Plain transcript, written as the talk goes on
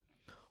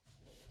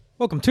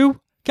Welcome to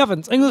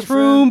Kevin's English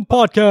Room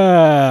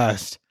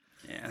Podcast.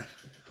 Yeah.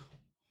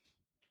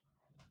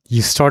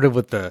 You started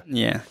with the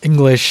Yeah.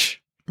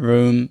 English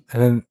Room.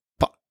 and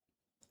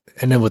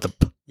then with the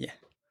p. Yeah.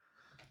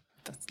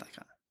 That's like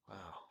a... Wow.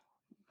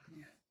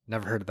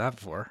 Never heard of that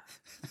before.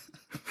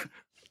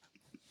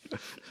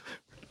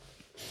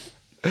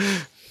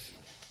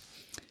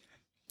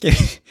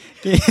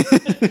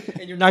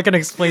 And you're not going to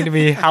explain to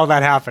me how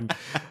that happened.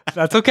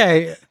 That's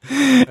okay.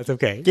 That's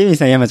okay. ケビン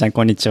さん、山ちゃん、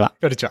こんにちは。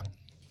こんにちは。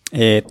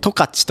ト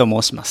カチと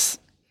申しま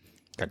す。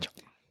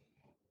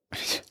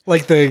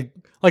Like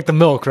the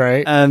milk,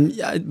 right?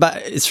 Yeah, but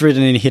it's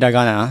written in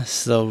hiragana,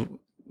 so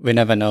we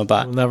never know,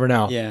 but... We'll never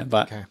know. Yeah,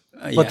 but... Okay.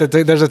 Yeah. But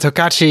there's a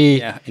Tokachi,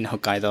 Yeah, in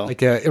Hokkaido.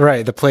 like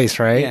right, the place,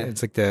 right? Yeah.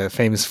 It's like the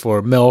famous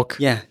for milk,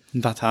 Yeah,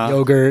 butter.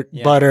 yogurt,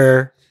 Yeah.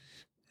 butter.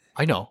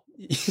 I know.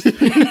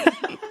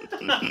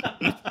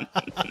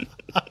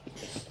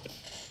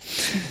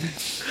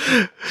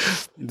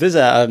 There's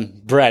a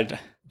bread.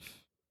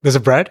 There's a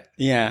bread?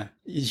 Yeah.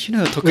 You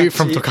know Tokachi? Wait,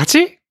 from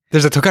Tokachi?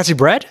 There's a Tokachi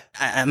bread?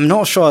 I'm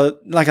not sure.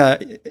 Like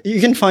you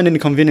can find in a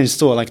convenience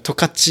store, like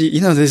Tokachi.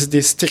 You know, there's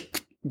this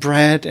thick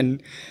bread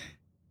and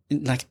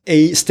like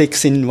 8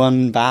 sticks in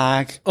one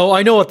bag. Oh,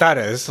 I know what that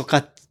is.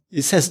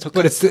 It says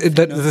Tokachi.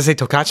 But does it say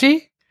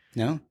Tokachi?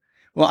 No.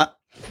 Well,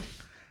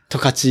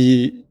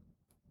 Tokachi.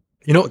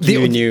 You know, the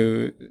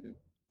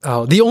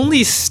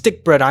only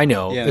stick bread I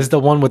know Yeah. is the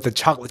one with the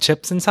chocolate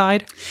chips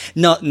inside.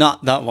 Not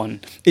that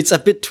one. It's a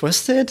bit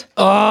twisted.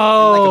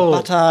 Oh.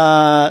 Like a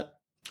butter.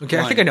 Okay,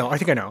 I think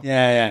I know.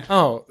 Yeah.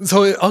 Oh,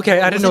 so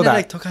okay, I didn't know Wasn't that.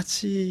 it like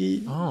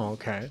Tokachi. Oh,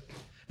 okay.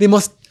 They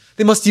must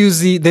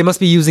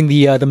be using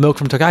the milk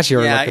from Tokachi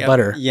or like the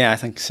butter. Yeah, I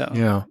think so.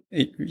 Yeah.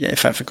 Yeah,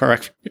 if I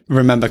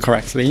remember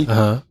correctly.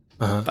 Uh-huh.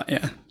 But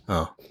yeah.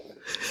 Oh.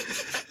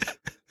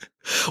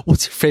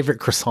 What's your favorite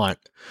croissant?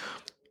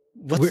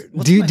 What's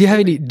Do you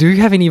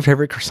have any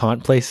favorite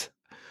croissant place?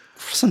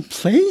 croissant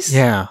place?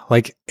 Yeah,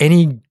 like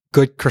any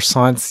good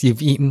croissants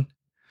you've eaten?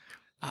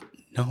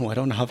 No, I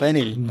don't have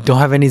any. Don't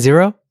have any?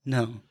 Zero?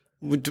 No.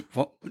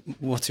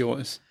 What's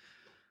yours?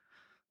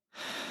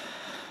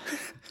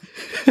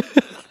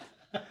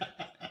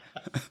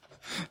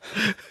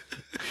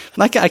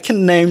 Like I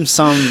can name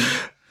some,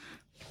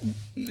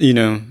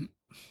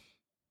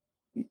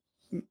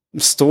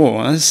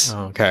 stores,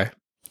 Oh, okay.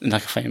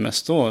 like famous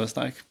stores,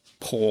 like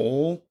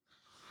Paul.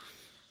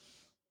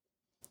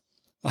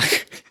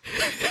 Like,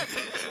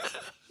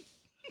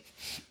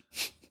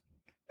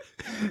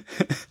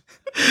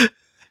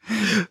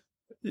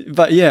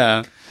 but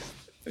yeah,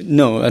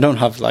 no, I don't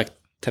have like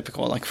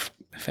typical like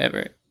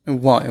favorite.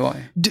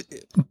 Why?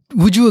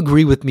 Would you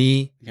agree with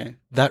me Okay.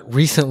 that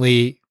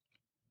recently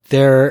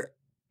there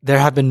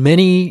have been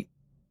many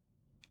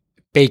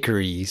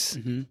bakeries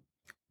Mm-hmm.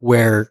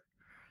 where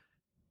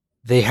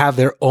they have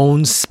their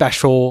own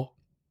special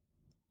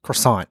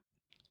croissant?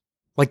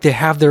 Like they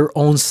have their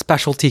own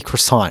specialty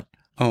croissant.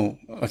 Oh,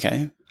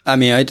 okay. I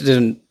mean, I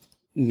didn't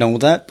know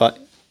that, but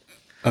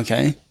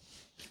okay.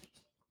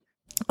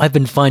 I've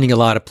been finding a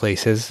lot of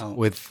places Oh.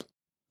 with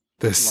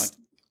this. Like,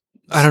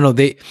 I don't know.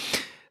 They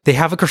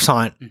have a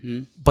croissant,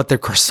 mm-hmm. but their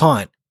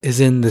croissant is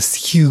in this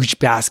huge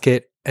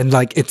basket, and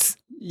like it's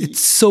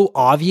so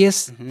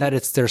obvious Mhm. that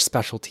it's their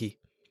specialty.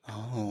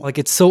 Oh, Like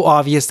it's so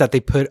obvious that they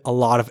put a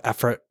lot of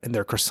effort in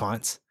their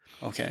croissants.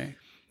 okay.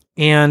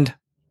 And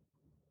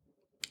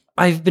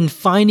I've been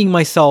finding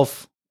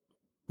myself,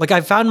 like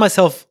I found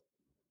myself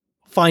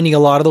finding a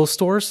lot of those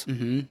stores.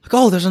 Mm-hmm. Like,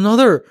 oh, there's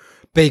another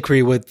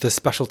bakery with the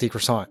specialty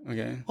croissant.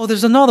 Okay. Oh,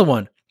 there's another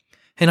one.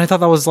 And I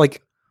thought that was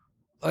like,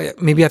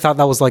 maybe I thought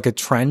that was like a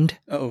trend.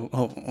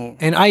 Oh.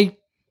 And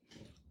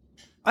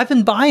I've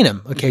been buying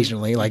them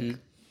occasionally, like Mhm.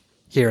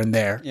 here and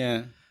there.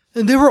 Yeah.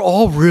 And they were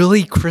all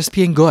really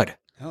crispy and good.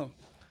 Oh.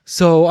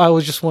 So I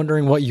was just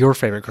wondering what your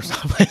favorite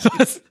croissant place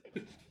was.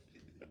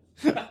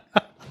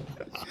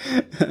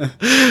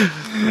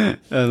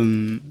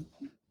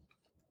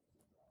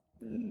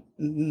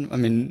 I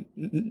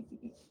mean,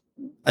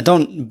 I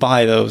don't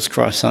buy those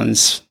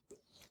croissants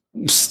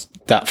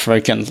that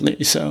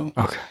frequently, so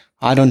Okay.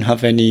 I don't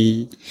have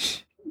any.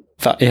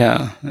 But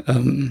yeah,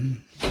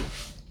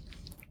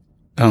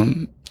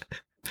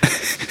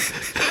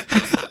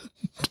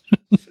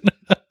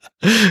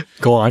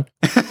 Go on.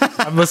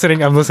 I'm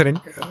listening.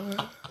 okay.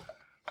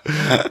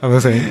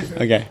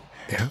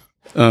 Yeah.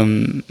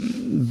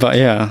 But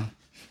yeah.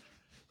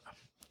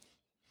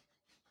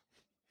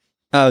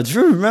 Do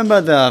you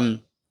remember the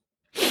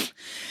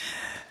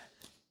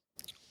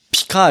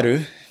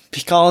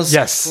Picard's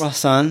Yes.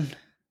 croissant?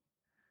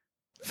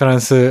 フラ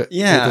ンス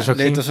Yeah, 冷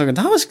凍食品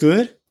that was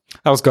good.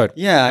 That was good.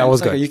 Yeah, That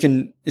was it's like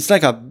good. it's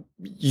like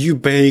you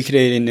baked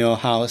it in your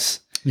house.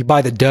 You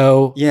buy the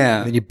dough. Yeah.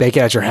 And then you bake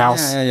it at your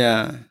house.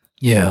 Yeah.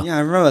 Yeah. Yeah, I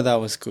remember that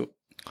was good.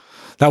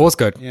 That was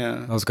good.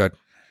 Yeah. That was good.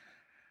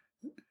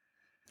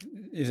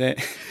 Is it?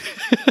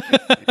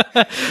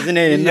 Isn't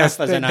it enough Yes.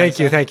 as an Thank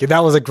you. answer? Thank you.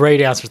 That was a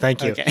great answer.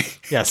 Thank you. Okay.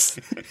 Yes.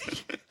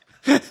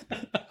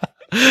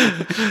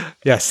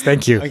 Yes.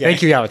 Thank you. Okay.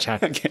 Thank you, Yao-chan.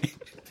 Okay.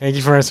 Thank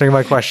you for answering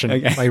my question.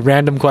 Okay. My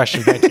random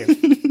question. Thank you.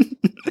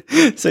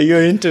 So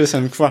you're into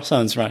some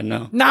croissants right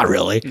now. Not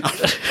really.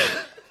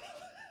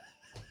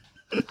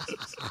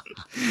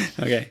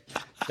 Okay.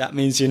 That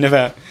means you're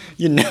never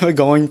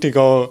going to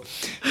go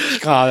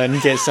Picard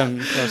and get some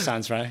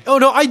croissants, right? Oh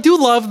no, I do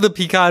love the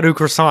Pikaru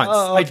croissants.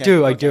 Oh, I okay,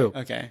 do.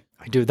 Okay.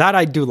 I do. That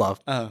I do love.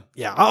 Oh.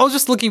 Yeah. I was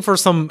just looking for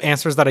some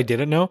answers that I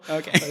didn't know.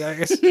 Okay. But I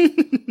guess.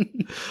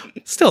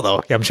 Still though,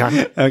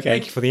 Yamchan. Okay.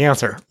 Thank you for the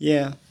answer.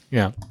 Yeah.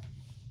 Yeah.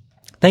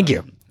 Thank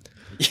you.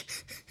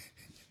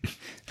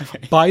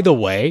 Okay. By the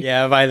way,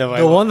 Yeah, by the way.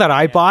 the one that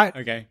I bought,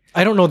 Okay.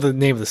 I don't know the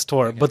name of the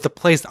store, but the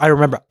place, I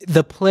remember,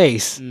 the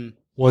place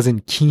was in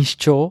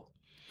Kinshicho.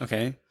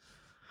 Okay.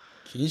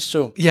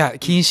 Kinsho. Yeah,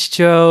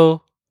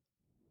 Kinshicho.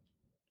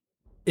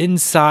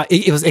 Inside,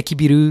 it was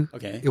Ekibiru.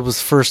 Okay. It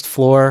was first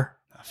floor.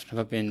 I've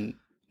never been.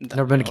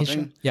 Never been to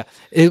Kinshicho? Yeah.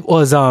 It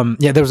was,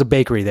 yeah, there was a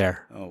bakery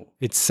there. Oh.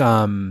 It's,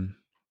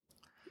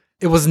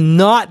 it was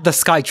not the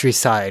Skytree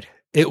side.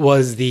 It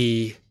was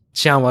the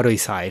Chianwarui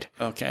side.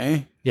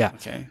 Okay. Yeah.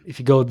 Okay. If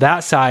you go that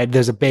side,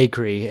 there's a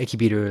bakery,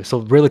 Ekibiru, so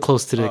really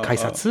close to the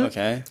Kaisatsu.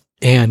 Okay.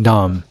 And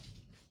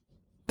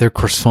their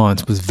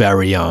croissants was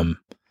very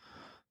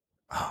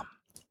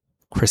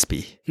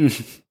crispy.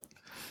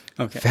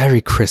 Okay.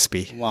 Very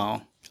crispy.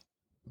 Wow.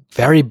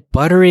 Very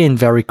buttery and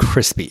very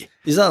crispy.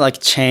 Is that like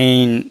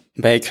chain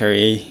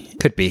bakery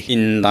Could be.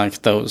 in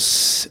like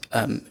those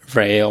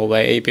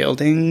railway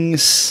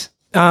buildings?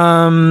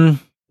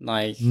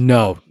 Like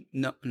No,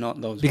 no, not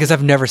those. because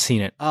I've never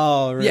seen it.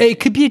 Oh, really? Yeah, it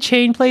could be a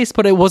chain place,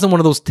 but it wasn't one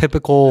of those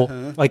typical,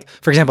 like,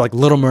 for example, like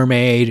Little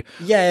Mermaid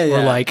Yeah.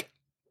 or like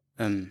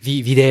Vide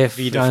Vide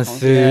France.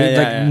 France. Yeah,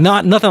 like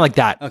yeah. nothing like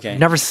that. Okay.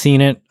 Never seen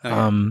it.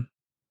 Okay.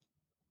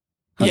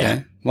 Yeah,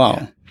 Okay.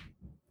 Wow.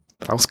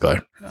 that was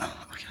good.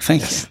 Okay.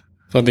 Thank you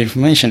for the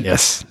information.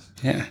 Yes.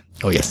 Yeah.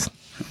 Oh yes.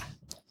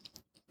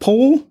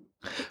 Paul?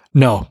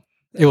 No,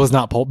 it was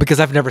not Pole because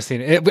I've never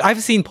seen it.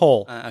 I've seen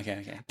Pole.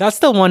 Okay. That's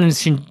the one in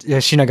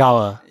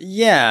Shinagawa.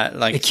 Yeah,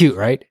 like It's cute,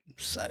 right?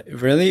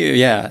 really?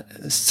 Yeah,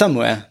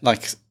 somewhere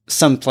like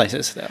some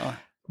places there are.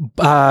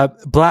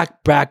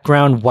 Black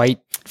background, white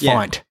Yeah.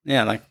 font.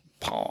 Yeah, like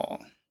Paul.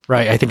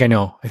 Right. I think I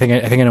know. I think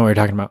I know what you're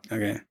talking about.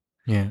 Okay.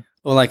 Yeah.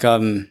 Or like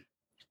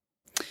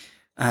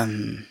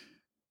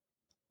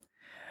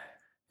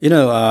you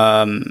know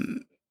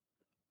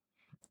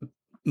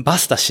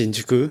Basta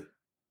Shinjuku.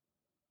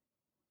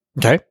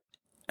 Okay.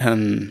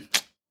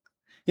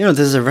 You know,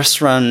 there's a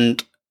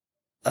restaurant,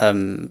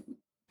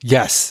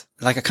 Yes.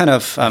 like a kind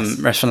of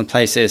restaurant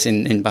places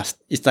in Basta.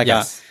 It's like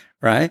Yes.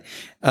 right.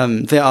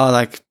 There are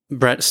like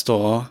bread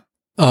store.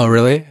 Oh,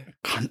 really?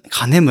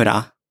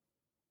 Kanemura.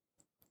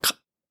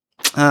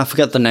 I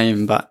forgot the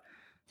name, but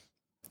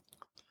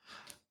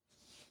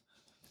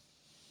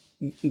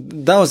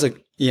that was a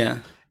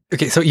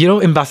Okay. So you know,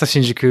 in Basa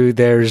Shinjuku,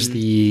 there's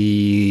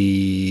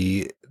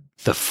the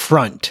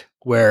front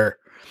where,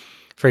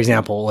 for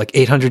example, like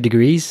 800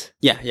 degrees.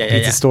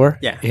 Pizza store.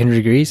 Yeah. 800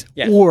 degrees.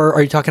 Yeah. Or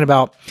are you talking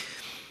about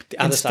The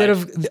other instead side.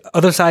 of the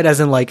other side, as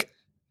in like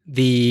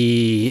do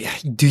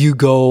you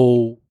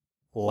go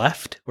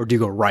left or do you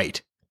go right?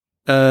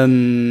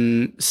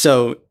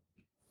 So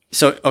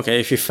okay,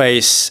 if you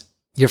face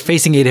You're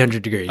facing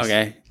 800 degrees.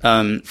 okay,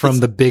 From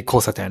the big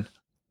Kosaten,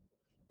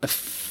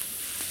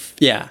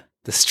 yeah.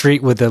 the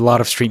street with a lot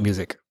of street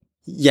music.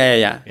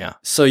 Yeah. Yeah.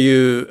 So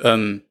you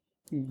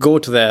go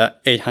to the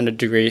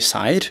 800-degree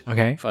side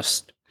Okay.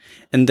 first,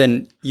 and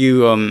then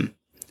you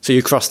so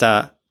you cross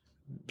the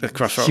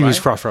crossroad. Huge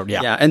right? crossroad.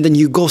 Yeah. Yeah, and then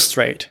you go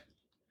straight.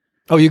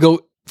 Oh, you go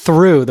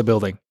through the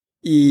building.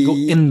 You go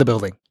in the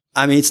building.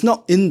 I mean, it's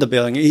not in the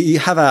building. You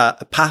have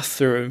a path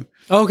through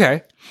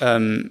Okay.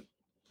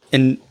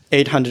 in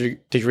 800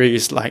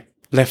 degrees, like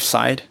left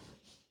side,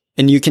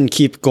 and you can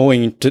keep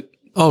going to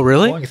Oh,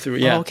 really? going through.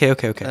 Yeah. Oh,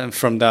 okay.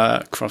 From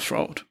the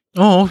crossroad.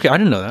 Oh, okay. I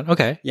didn't know that.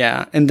 Okay.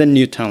 Yeah, and then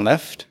you turn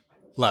left,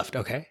 Left.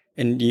 Okay.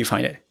 and you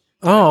find it.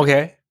 Oh,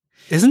 okay.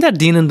 Isn't that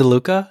Dean and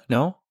DeLuca?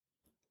 No.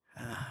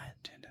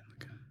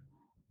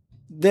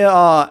 There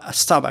are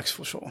Starbucks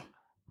for sure.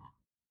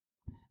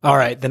 All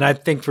right. Then I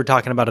think we're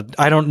talking about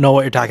I don't know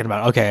what you're talking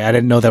about. Okay. I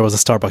didn't know there was a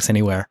Starbucks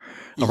anywhere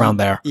around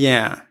there.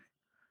 Yeah.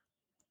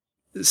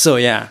 So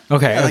yeah.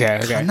 Okay. Like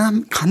Okay.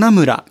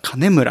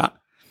 Kanemura.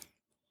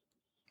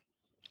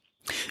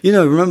 You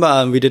know,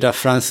 remember we did a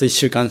France 1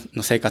週間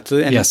の生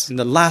活? And Yes.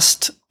 the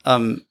last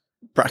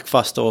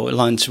breakfast or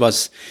lunch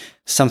was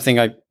something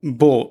I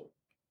bought.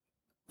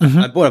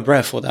 I bought a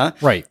bread for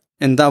that. Right.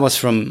 And that was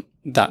from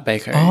that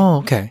bakery. Oh,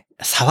 okay.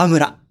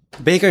 Sawamura.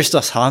 Bakery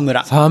store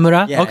Sawamura.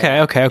 Sawamura? Yeah,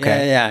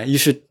 Okay. Yeah. You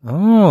should.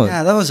 Oh.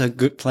 Yeah, that was a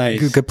good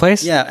place. Good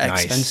place? Yeah,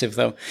 Nice. expensive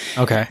though.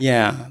 Okay.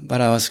 Yeah, but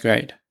that was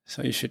great.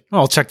 So you should. Oh,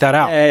 I'll check that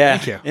out. Yeah.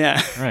 Thank you.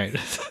 Yeah. All right.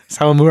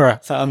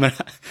 Sawamura. Sawamura.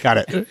 Got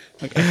it.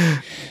 Okay.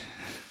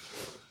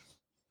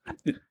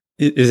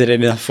 Is it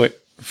enough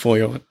for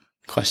your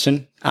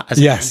question?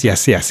 Yes.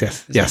 Yes,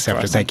 that After.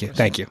 correct?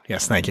 Thank you.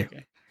 Yes, thank you.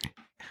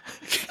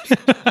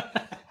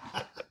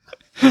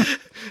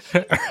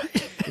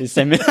 You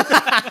send me.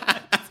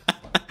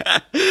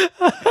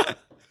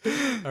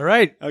 All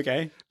right.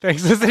 Okay.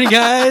 Thanks for listening,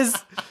 guys.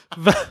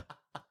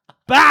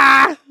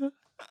 Bye.